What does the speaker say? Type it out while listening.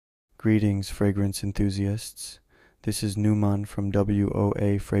Greetings, fragrance enthusiasts. This is Newman from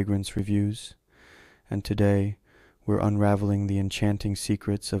WOA Fragrance Reviews, and today we're unraveling the enchanting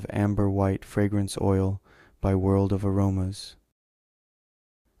secrets of amber white fragrance oil by World of Aromas.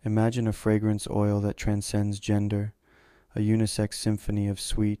 Imagine a fragrance oil that transcends gender, a unisex symphony of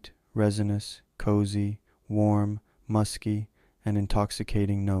sweet, resinous, cozy, warm, musky, and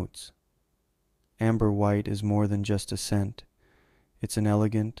intoxicating notes. Amber white is more than just a scent. It's an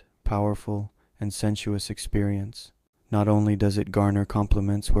elegant, powerful, and sensuous experience. Not only does it garner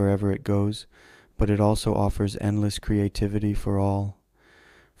compliments wherever it goes, but it also offers endless creativity for all.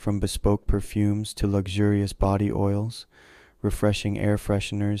 From bespoke perfumes to luxurious body oils, refreshing air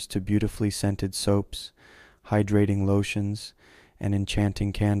fresheners to beautifully scented soaps, hydrating lotions, and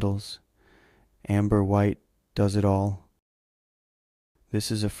enchanting candles, amber white does it all.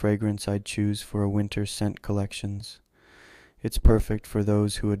 This is a fragrance I'd choose for a winter scent collections. It's perfect for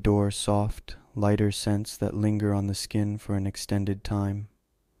those who adore soft, lighter scents that linger on the skin for an extended time.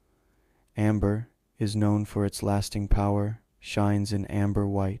 Amber is known for its lasting power, shines in amber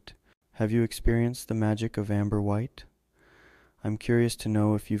white. Have you experienced the magic of amber white? I'm curious to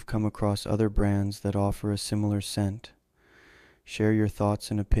know if you've come across other brands that offer a similar scent. Share your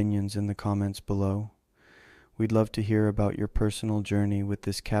thoughts and opinions in the comments below. We'd love to hear about your personal journey with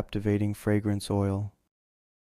this captivating fragrance oil.